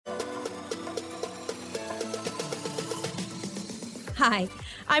Hi,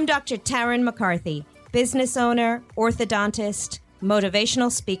 I'm Dr. Taryn McCarthy, business owner, orthodontist,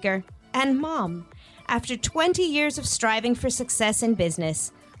 motivational speaker, and mom. After 20 years of striving for success in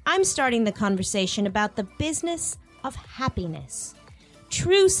business, I'm starting the conversation about the business of happiness.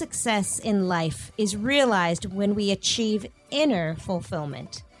 True success in life is realized when we achieve inner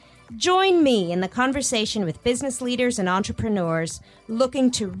fulfillment. Join me in the conversation with business leaders and entrepreneurs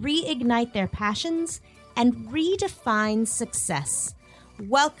looking to reignite their passions and redefine success.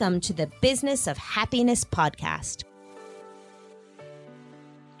 Welcome to the Business of Happiness podcast.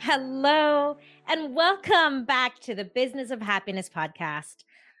 Hello, and welcome back to the Business of Happiness podcast.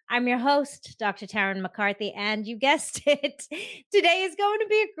 I'm your host, Dr. Taryn McCarthy, and you guessed it, today is going to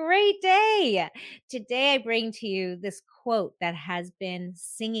be a great day. Today, I bring to you this quote that has been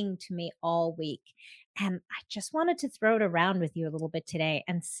singing to me all week, and I just wanted to throw it around with you a little bit today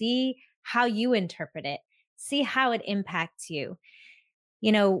and see how you interpret it, see how it impacts you.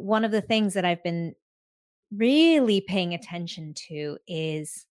 You know, one of the things that I've been really paying attention to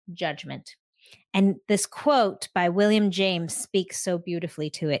is judgment. And this quote by William James speaks so beautifully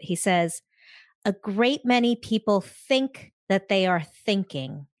to it. He says, "A great many people think that they are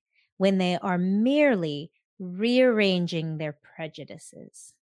thinking when they are merely rearranging their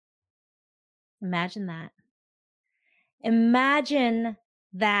prejudices." Imagine that. Imagine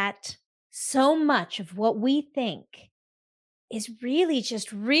that so much of what we think is really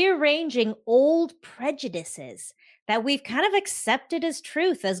just rearranging old prejudices that we've kind of accepted as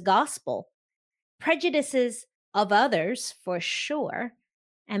truth, as gospel. Prejudices of others, for sure,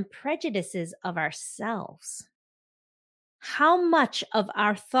 and prejudices of ourselves. How much of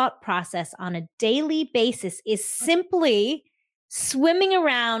our thought process on a daily basis is simply swimming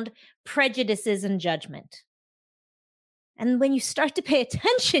around prejudices and judgment? And when you start to pay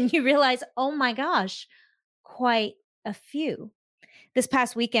attention, you realize, oh my gosh, quite a few. This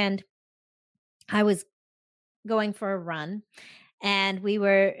past weekend, I was going for a run, and we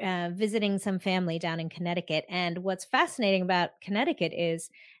were visiting some family down in Connecticut. And what's fascinating about Connecticut is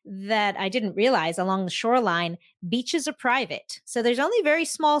that I didn't realize along the shoreline, beaches are private. So there's only very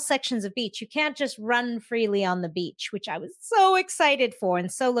small sections of beach. You can't just run freely on the beach, which I was so excited for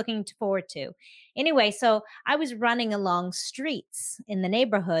and so looking forward to. Anyway, so I was running along streets in the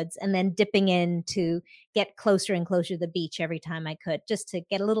neighborhoods and then dipping in to get closer and closer to the beach every time I could, just to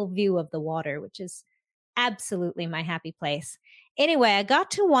get a little view of the water, which is absolutely my happy place. Anyway, I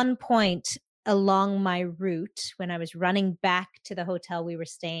got to one point along my route when I was running back to the hotel we were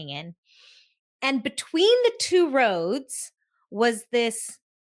staying in. And between the two roads was this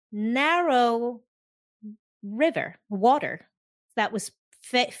narrow river, water that was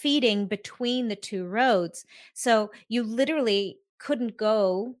feeding between the two roads. So you literally couldn't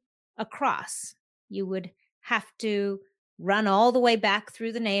go across. You would have to run all the way back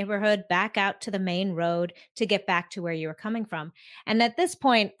through the neighborhood, back out to the main road to get back to where you were coming from. And at this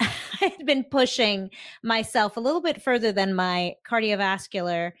point, I had been pushing myself a little bit further than my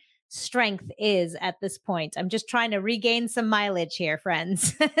cardiovascular strength is at this point. I'm just trying to regain some mileage here,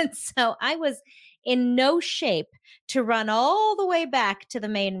 friends. And so I was in no shape to run all the way back to the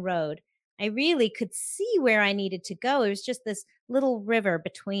main road. I really could see where I needed to go. It was just this little river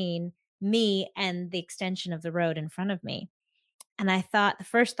between me and the extension of the road in front of me. And I thought, the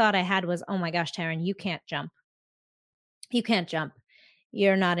first thought I had was, oh my gosh, Taryn, you can't jump. You can't jump.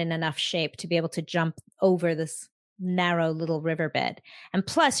 You're not in enough shape to be able to jump over this narrow little riverbed. And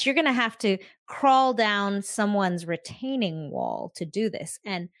plus, you're going to have to crawl down someone's retaining wall to do this.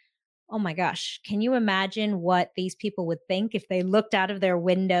 And oh my gosh, can you imagine what these people would think if they looked out of their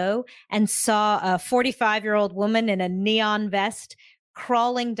window and saw a 45-year-old woman in a neon vest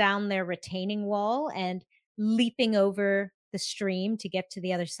crawling down their retaining wall and leaping over the stream to get to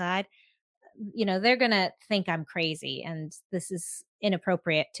the other side? You know, they're going to think I'm crazy and this is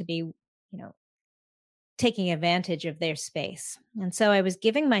inappropriate to be, taking advantage of their space. And so I was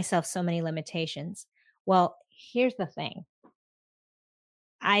giving myself so many limitations. Well, here's the thing.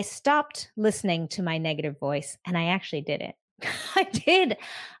 I stopped listening to my negative voice and I actually did it. I did.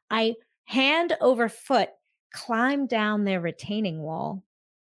 I hand over foot climbed down their retaining wall.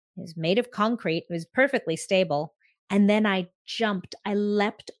 It was made of concrete. It was perfectly stable. And then I jumped. I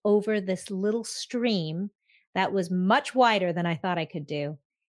leapt over this little stream that was much wider than I thought I could do.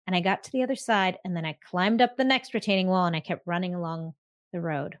 And I got to the other side and then I climbed up the next retaining wall and I kept running along the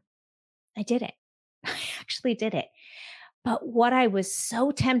road. I did it. I actually did it. But what I was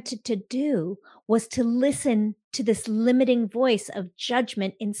so tempted to do was to listen to this limiting voice of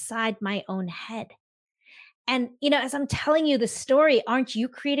judgment inside my own head. And, as I'm telling you the story, aren't you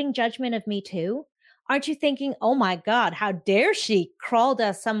creating judgment of me too? Aren't you thinking, oh my God, how dare she crawl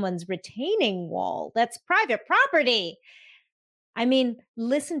down someone's retaining wall? That's private property. I mean,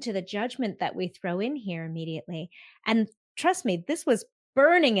 listen to the judgment that we throw in here immediately. And trust me, this was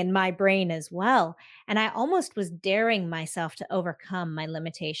burning in my brain as well. And I almost was daring myself to overcome my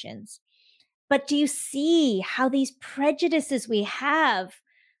limitations. But do you see how these prejudices we have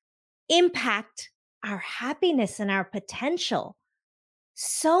impact our happiness and our potential?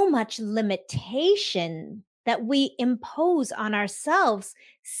 So much limitation that we impose on ourselves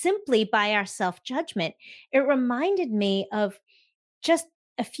simply by our self judgment. It reminded me of just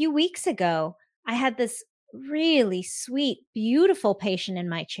a few weeks ago, I had this really sweet, beautiful patient in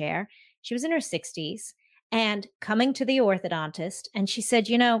my chair. She was in her 60s and coming to the orthodontist. And she said,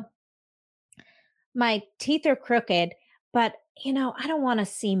 my teeth are crooked, but I don't want to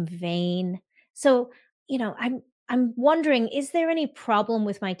seem vain. So, I'm wondering, is there any problem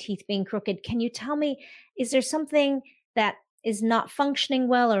with my teeth being crooked? Can you tell me, is there something that is not functioning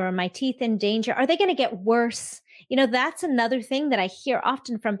well, or are my teeth in danger? Are they going to get worse? That's another thing that I hear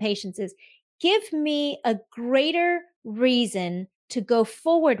often from patients is, give me a greater reason to go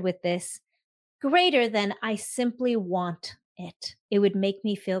forward with this, greater than I simply want it. It would make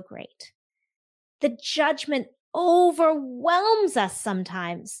me feel great. The judgment overwhelms us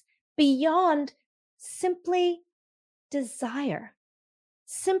sometimes beyond simply desire,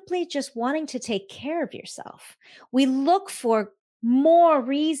 simply just wanting to take care of yourself. We look for more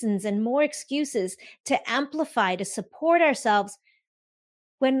reasons and more excuses to amplify, to support ourselves,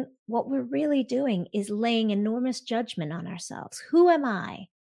 when what we're really doing is laying enormous judgment on ourselves. Who am I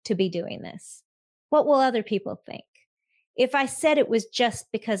to be doing this? What will other people think? If I said it was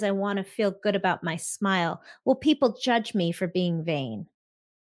just because I want to feel good about my smile, will people judge me for being vain?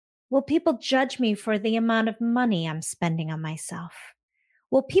 Will people judge me for the amount of money I'm spending on myself?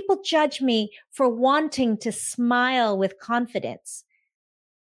 Will people judge me for wanting to smile with confidence?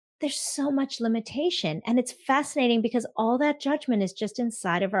 There's so much limitation. And it's fascinating because all that judgment is just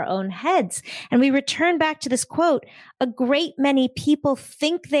inside of our own heads. And we return back to this quote: a great many people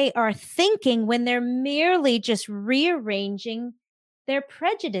think they are thinking when they're merely just rearranging their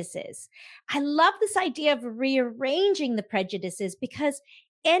prejudices. I love this idea of rearranging the prejudices, because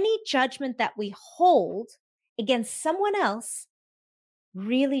any judgment that we hold against someone else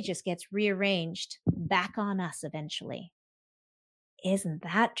really just gets rearranged back on us eventually. Isn't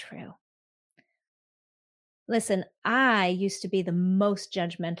that true? Listen, I used to be the most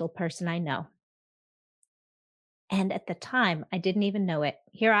judgmental person I know. And at the time, I didn't even know it.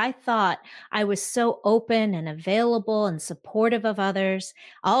 Here I thought I was so open and available and supportive of others,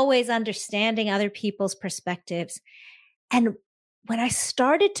 always understanding other people's perspectives. And when I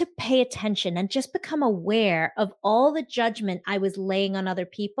started to pay attention and just become aware of all the judgment I was laying on other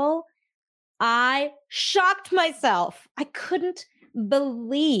people, I shocked myself. I couldn't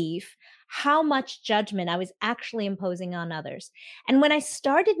believe how much judgment I was actually imposing on others. And when I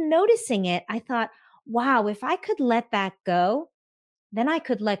started noticing it, I thought, wow, if I could let that go, then I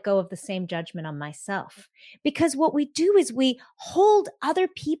could let go of the same judgment on myself. Because what we do is we hold other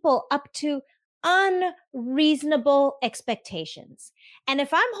people up to unreasonable expectations. And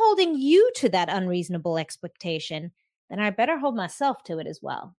if I'm holding you to that unreasonable expectation, then I better hold myself to it as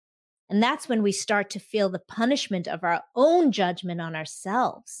well. And that's when we start to feel the punishment of our own judgment on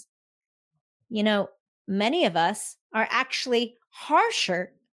ourselves. Many of us are actually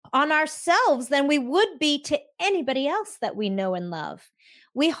harsher on ourselves than we would be to anybody else that we know and love.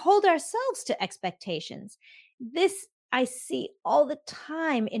 We hold ourselves to expectations. This I see all the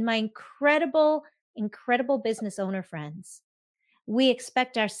time in my incredible, incredible business owner friends. We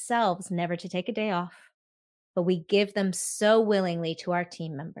expect ourselves never to take a day off, but we give them so willingly to our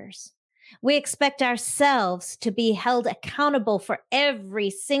team members. We expect ourselves to be held accountable for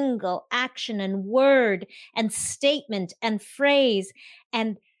every single action and word and statement and phrase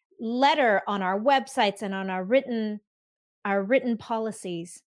and letter on our websites and on our written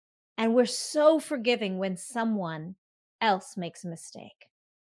policies. And we're so forgiving when someone else makes a mistake.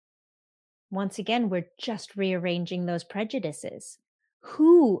 Once again, we're just rearranging those prejudices.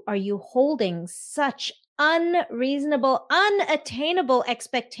 Who are you holding such unreasonable, unattainable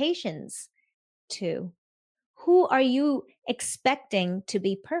expectations to? Who are you expecting to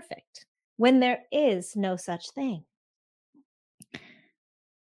be perfect when there is no such thing?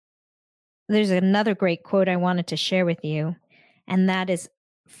 There's another great quote I wanted to share with you, and that is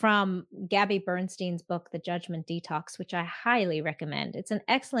from Gabby Bernstein's book, The Judgment Detox, which I highly recommend. It's an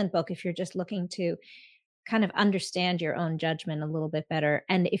excellent book if you're just looking to kind of understand your own judgment a little bit better.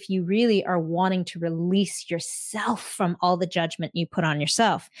 And if you really are wanting to release yourself from all the judgment you put on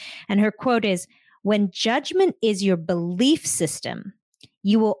yourself. And her quote is, When judgment is your belief system,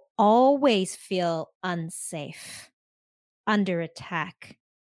 you will always feel unsafe, under attack,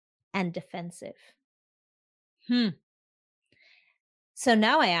 and defensive. So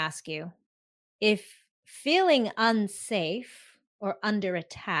now I ask you, if feeling unsafe or under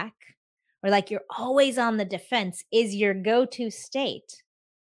attack, or like you're always on the defense, is your go to state,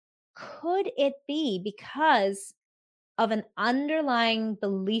 could it be because of an underlying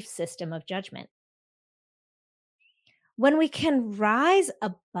belief system of judgment? When we can rise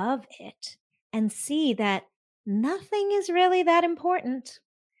above it and see that nothing is really that important,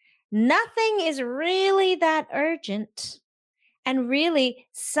 nothing is really that urgent, and really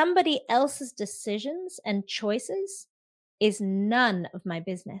somebody else's decisions and choices is none of my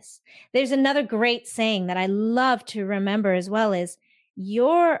business. There's another great saying that I love to remember as well is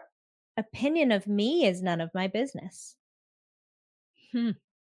your opinion of me is none of my business.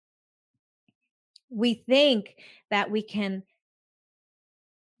 We think that we can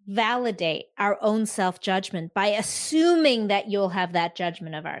validate our own self-judgment by assuming that you'll have that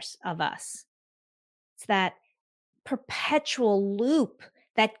judgment of us. It's that perpetual loop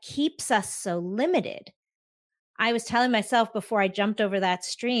that keeps us so limited. I was telling myself before I jumped over that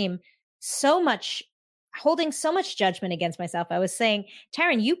stream, holding so much judgment against myself. I was saying,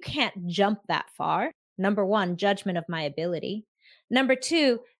 Taryn, you can't jump that far. Number one, judgment of my ability. Number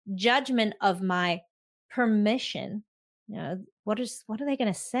two, judgment of my permission. What are they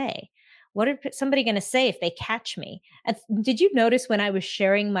going to say? What are somebody going to say if they catch me? And did you notice when I was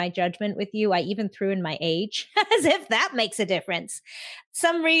sharing my judgment with you, I even threw in my age as if that makes a difference.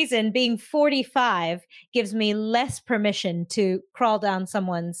 Some reason being 45 gives me less permission to crawl down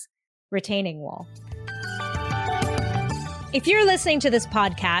someone's retaining wall. If you're listening to this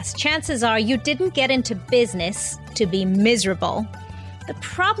podcast, chances are you didn't get into business to be miserable. The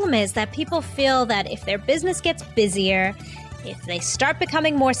problem is that people feel that if their business gets busier, if they start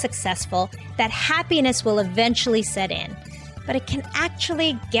becoming more successful, that happiness will eventually set in. But it can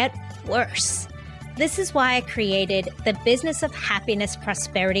actually get worse. This is why I created the Business of Happiness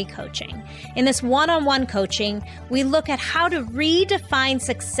Prosperity Coaching. In this one-on-one coaching, we look at how to redefine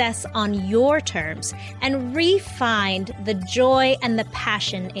success on your terms and re-find the joy and the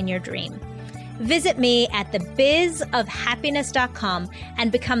passion in your dream. Visit me at thebizofhappiness.com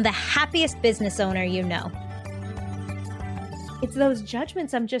and become the happiest business owner you know. It's those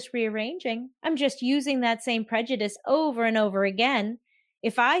judgments I'm just rearranging. I'm just using that same prejudice over and over again.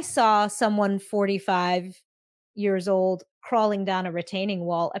 If I saw someone 45 years old crawling down a retaining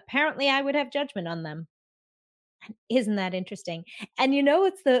wall, apparently I would have judgment on them. Isn't that interesting? And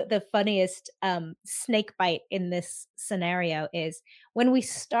what's the funniest snake bite in this scenario is when we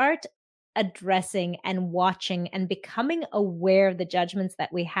start addressing and watching and becoming aware of the judgments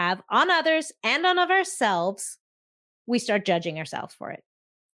that we have on others and on ourselves, we start judging ourselves for it.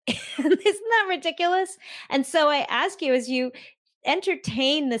 Isn't that ridiculous? And so I ask you, as you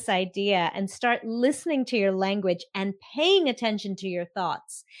entertain this idea and start listening to your language and paying attention to your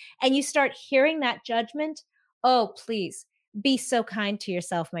thoughts, and you start hearing that judgment, oh, please be so kind to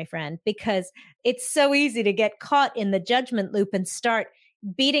yourself, my friend, because it's so easy to get caught in the judgment loop and start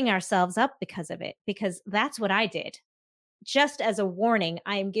beating ourselves up because of it, because that's what I did. Just as a warning,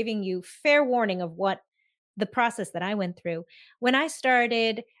 I am giving you fair warning of what the process that I went through. When I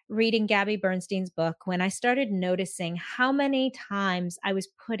started reading Gabby Bernstein's book, when I started noticing how many times I was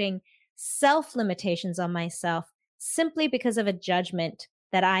putting self-limitations on myself simply because of a judgment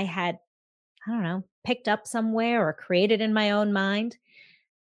that I had, picked up somewhere or created in my own mind,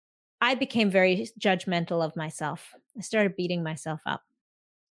 I became very judgmental of myself. I started beating myself up.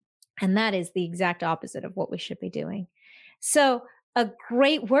 And that is the exact opposite of what we should be doing. So a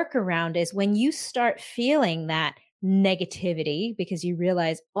great workaround is when you start feeling that negativity because you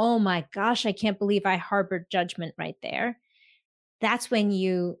realize, oh my gosh, I can't believe I harbored judgment right there. That's when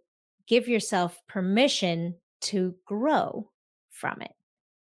you give yourself permission to grow from it.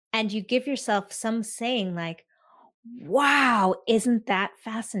 And you give yourself some saying like, wow, isn't that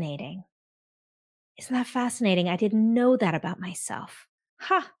fascinating? Isn't that fascinating? I didn't know that about myself.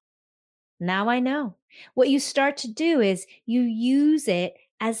 Now I know. What you start to do is you use it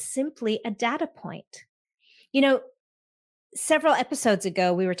as simply a data point. Several episodes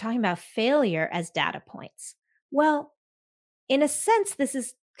ago, we were talking about failure as data points. Well, in a sense, this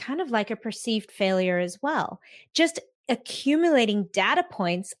is kind of like a perceived failure as well. Just accumulating data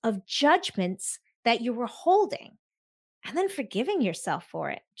points of judgments that you were holding and then forgiving yourself for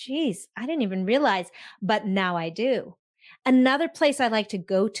it. Geez, I didn't even realize, but now I do. Another place I like to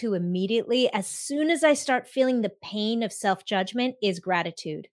go to immediately as soon as I start feeling the pain of self-judgment is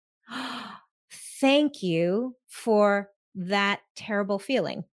gratitude. thank you for that terrible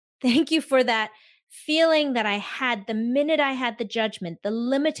feeling. Thank you for that feeling that I had the minute I had the judgment, the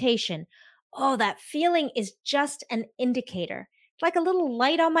limitation. Oh, that feeling is just an indicator, like a little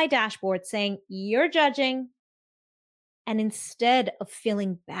light on my dashboard saying, you're judging. And instead of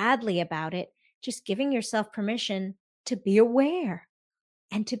feeling badly about it, just giving yourself permission to be aware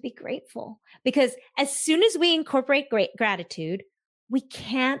and to be grateful. Because as soon as we incorporate great gratitude, we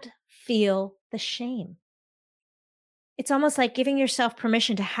can't feel the shame. It's almost like giving yourself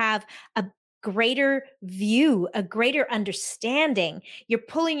permission to have a greater view, a greater understanding. You're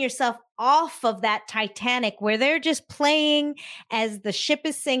pulling yourself off of that Titanic where they're just playing as the ship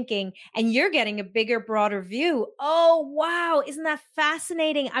is sinking and you're getting a bigger, broader view. Oh, wow. Isn't that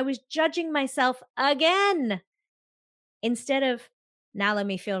fascinating? I was judging myself again instead of now let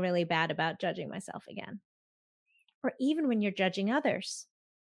me feel really bad about judging myself again. Or even when you're judging others.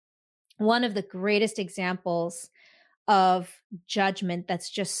 One of the greatest examples of judgment that's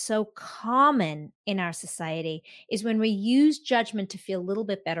just so common in our society is when we use judgment to feel a little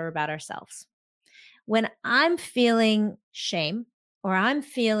bit better about ourselves. When I'm feeling shame or I'm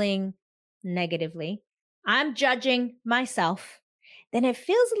feeling negatively, I'm judging myself, then it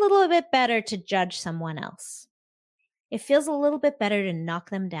feels a little bit better to judge someone else. It feels a little bit better to knock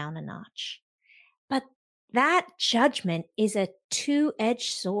them down a notch. But that judgment is a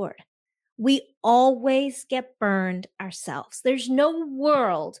two-edged sword. We always get burned ourselves. There's no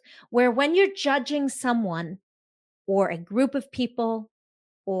world where when you're judging someone or a group of people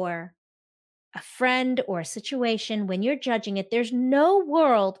or a friend or a situation, when you're judging it, there's no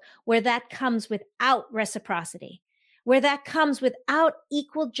world where that comes without reciprocity, where that comes without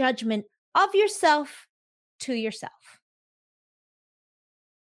equal judgment of yourself to yourself.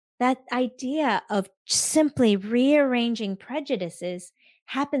 That idea of simply rearranging prejudices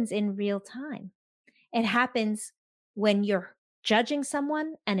happens in real time. It happens when you're judging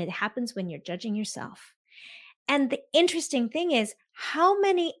someone, and it happens when you're judging yourself. And the interesting thing is, how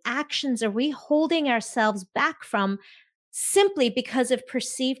many actions are we holding ourselves back from simply because of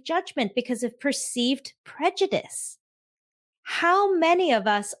perceived judgment, because of perceived prejudice? How many of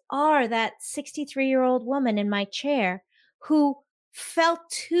us are that 63-year-old woman in my chair who felt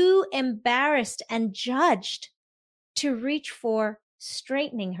too embarrassed and judged to reach for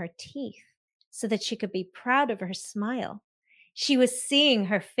straightening her teeth so that she could be proud of her smile? She was seeing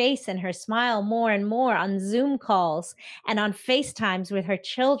her face and her smile more and more on Zoom calls and on FaceTimes with her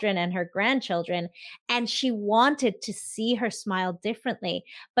children and her grandchildren. And she wanted to see her smile differently,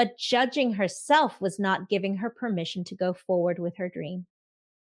 but judging herself was not giving her permission to go forward with her dream.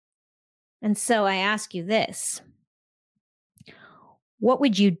 And so I ask you this: what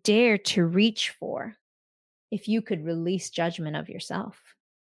would you dare to reach for if you could release judgment of yourself?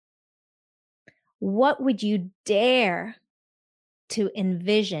 What would you dare to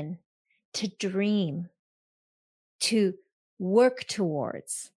envision, to dream, to work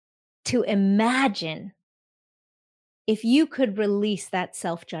towards, to imagine if you could release that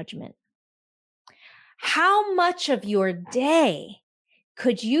self-judgment? How much of your day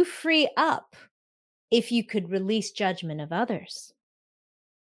could you free up if you could release judgment of others?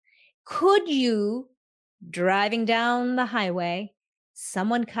 Could you, driving down the highway,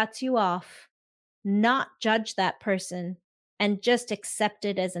 someone cuts you off, not judge that person and just accept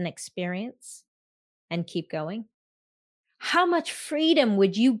it as an experience and keep going? How much freedom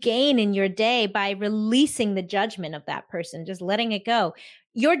would you gain in your day by releasing the judgment of that person, just letting it go?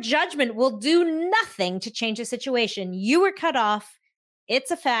 Your judgment will do nothing to change the situation. You were cut off. It's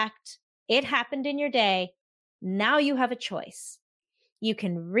a fact. It happened in your day. Now you have a choice. You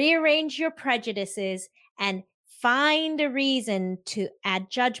can rearrange your prejudices and find a reason to add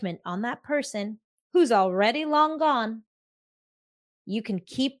judgment on that person who's already long gone. You can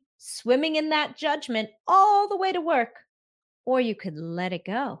keep swimming in that judgment all the way to work, or you could let it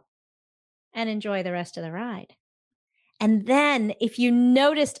go and enjoy the rest of the ride. And then if you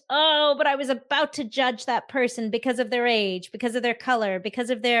noticed, oh, but I was about to judge that person because of their age, because of their color,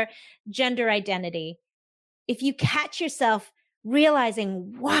 because of their gender identity, if you catch yourself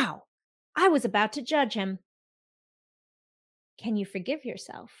realizing, wow, I was about to judge him, can you forgive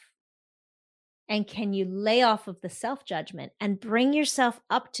yourself? And can you lay off of the self-judgment and bring yourself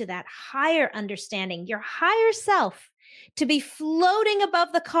up to that higher understanding, your higher self, to be floating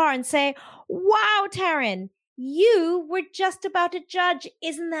above the car and say, wow, Taryn, you were just about to judge.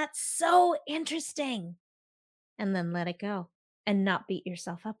 Isn't that so interesting? And then let it go and not beat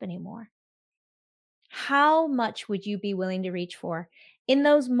yourself up anymore. How much would you be willing to reach for in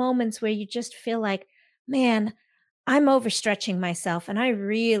those moments where you just feel like, man, I'm overstretching myself and I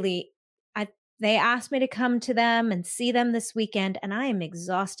They asked me to come to them and see them this weekend, and I am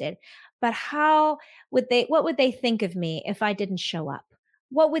exhausted. But what would they think of me if I didn't show up?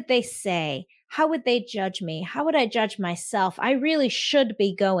 What would they say? How would they judge me? How would I judge myself? I really should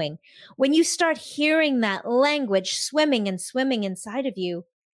be going. When you start hearing that language swimming and swimming inside of you,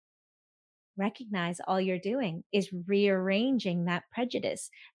 recognize all you're doing is rearranging that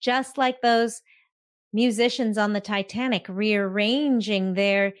prejudice, just like those musicians on the Titanic rearranging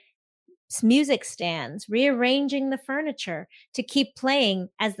their music stands, rearranging the furniture to keep playing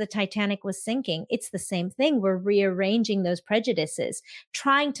as the Titanic was sinking. It's the same thing. We're rearranging those prejudices,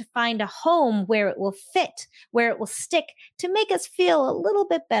 trying to find a home where it will fit, where it will stick to make us feel a little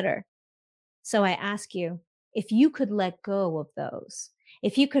bit better. So I ask you, if you could let go of those,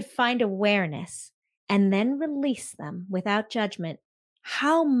 if you could find awareness and then release them without judgment,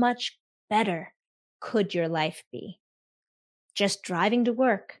 how much better could your life be? Just driving to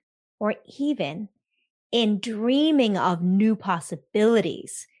work, or even in dreaming of new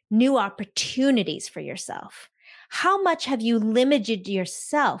possibilities, new opportunities for yourself. How much have you limited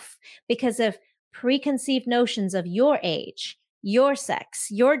yourself because of preconceived notions of your age, your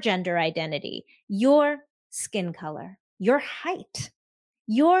sex, your gender identity, your skin color, your height,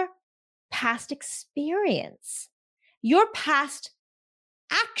 your past experience, your past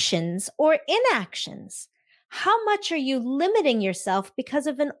actions or inactions? How much are you limiting yourself because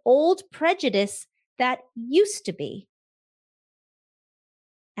of an old prejudice that used to be?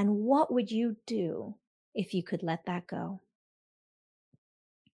 And what would you do if you could let that go?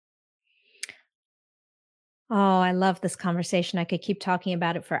 Oh, I love this conversation. I could keep talking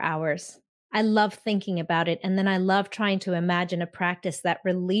about it for hours. I love thinking about it. And then I love trying to imagine a practice that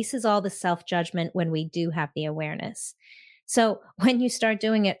releases all the self-judgment when we do have the awareness. So when you start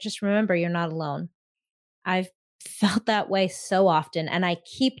doing it, just remember you're not alone. I've felt that way so often. And I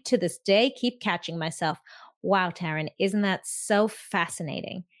to this day, keep catching myself. Wow, Taryn, isn't that so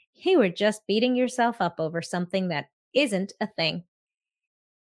fascinating? You were just beating yourself up over something that isn't a thing.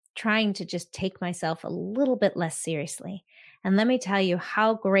 Trying to just take myself a little bit less seriously. And let me tell you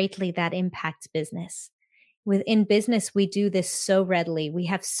how greatly that impacts business. Within business, we do this so readily. We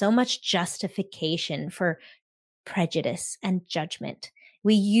have so much justification for prejudice and judgment.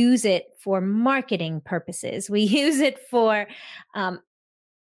 We use it for marketing purposes. We use it for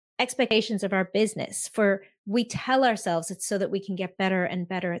expectations of our business. We tell ourselves it's so that we can get better and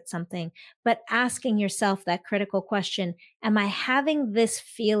better at something. But asking yourself that critical question, am I having this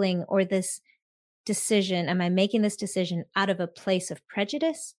feeling or this decision? Am I making this decision out of a place of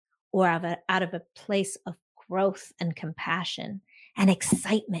prejudice or out of a place of growth and compassion and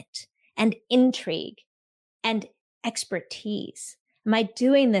excitement and intrigue and expertise? Am I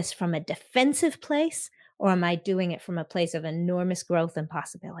doing this from a defensive place, or am I doing it from a place of enormous growth and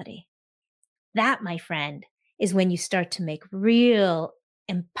possibility? That, my friend, is when you start to make real,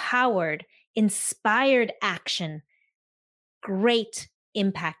 empowered, inspired action, great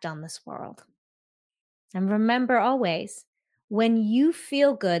impact on this world. And remember always, when you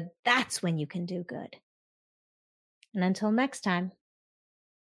feel good, that's when you can do good. And until next time,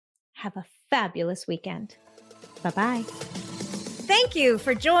 have a fabulous weekend. Bye-bye. Thank you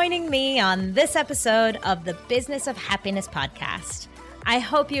for joining me on this episode of the Business of Happiness podcast. I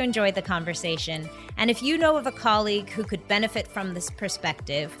hope you enjoyed the conversation. And if you know of a colleague who could benefit from this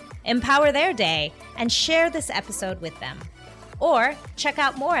perspective, empower their day and share this episode with them. Or check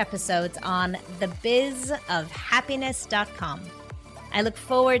out more episodes on thebizofhappiness.com. I look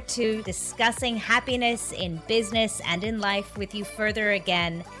forward to discussing happiness in business and in life with you further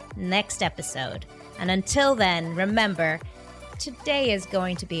again next episode. And until then, remember, today is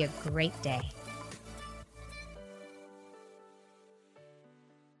going to be a great day.